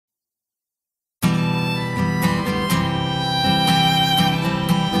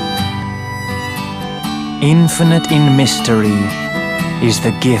Infinite in mystery is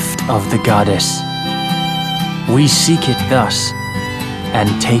the gift of the goddess. We seek it thus,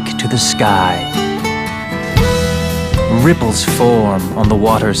 and take to the sky. Ripples form on the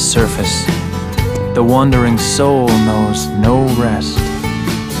water's surface. The wandering soul knows no rest.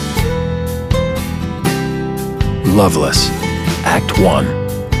 Loveless, Act 1.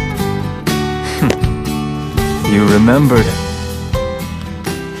 You remembered.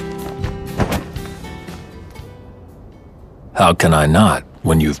 How can I not,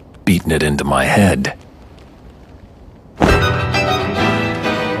 when you've beaten it into my head?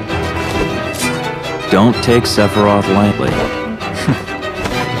 Don't take Sephiroth lightly.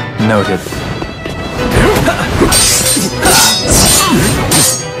 Noted.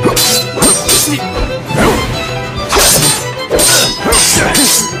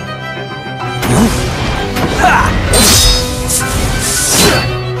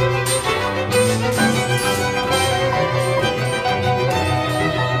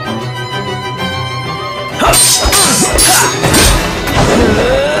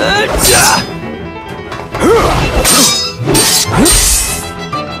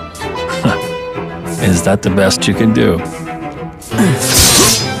 Is that the best you can do?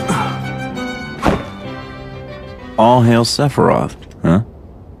 All hail Sephiroth, huh?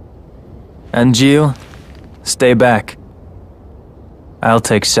 Angeal, stay back. I'll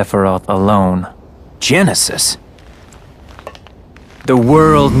take Sephiroth alone. Genesis? The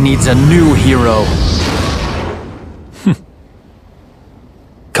world needs a new hero.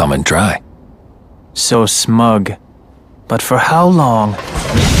 Come and try. So smug. But for how long?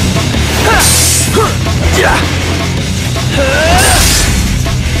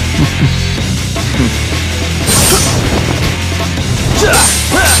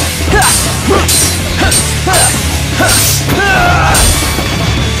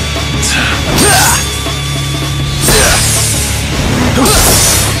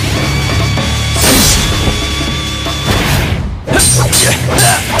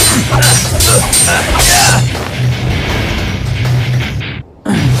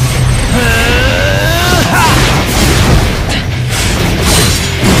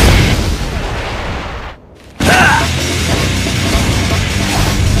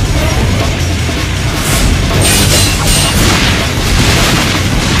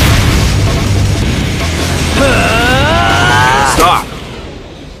 Stop!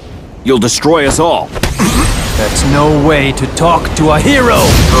 You'll destroy us all. That's no way to talk to a hero!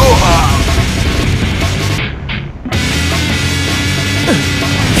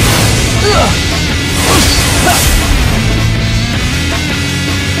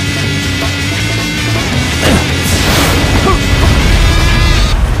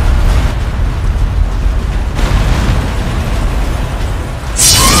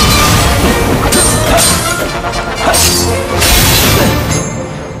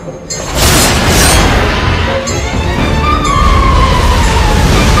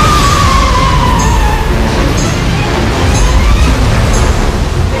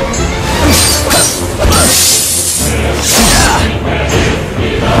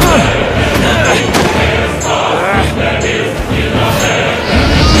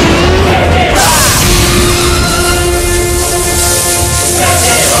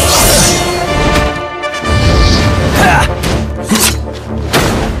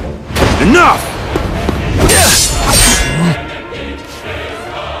 Enough!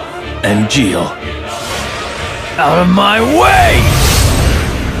 Angeal. Out of my way!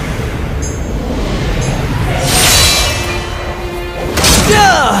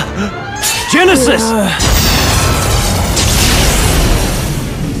 Genesis!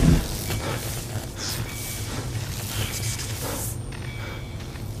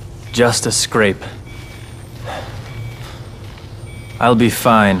 Just a scrape. I'll be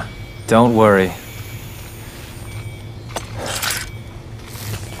fine. Don't worry.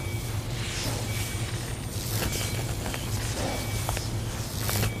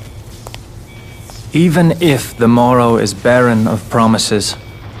 Even if the morrow is barren of promises,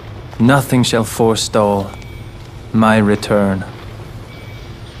 nothing shall forestall my return.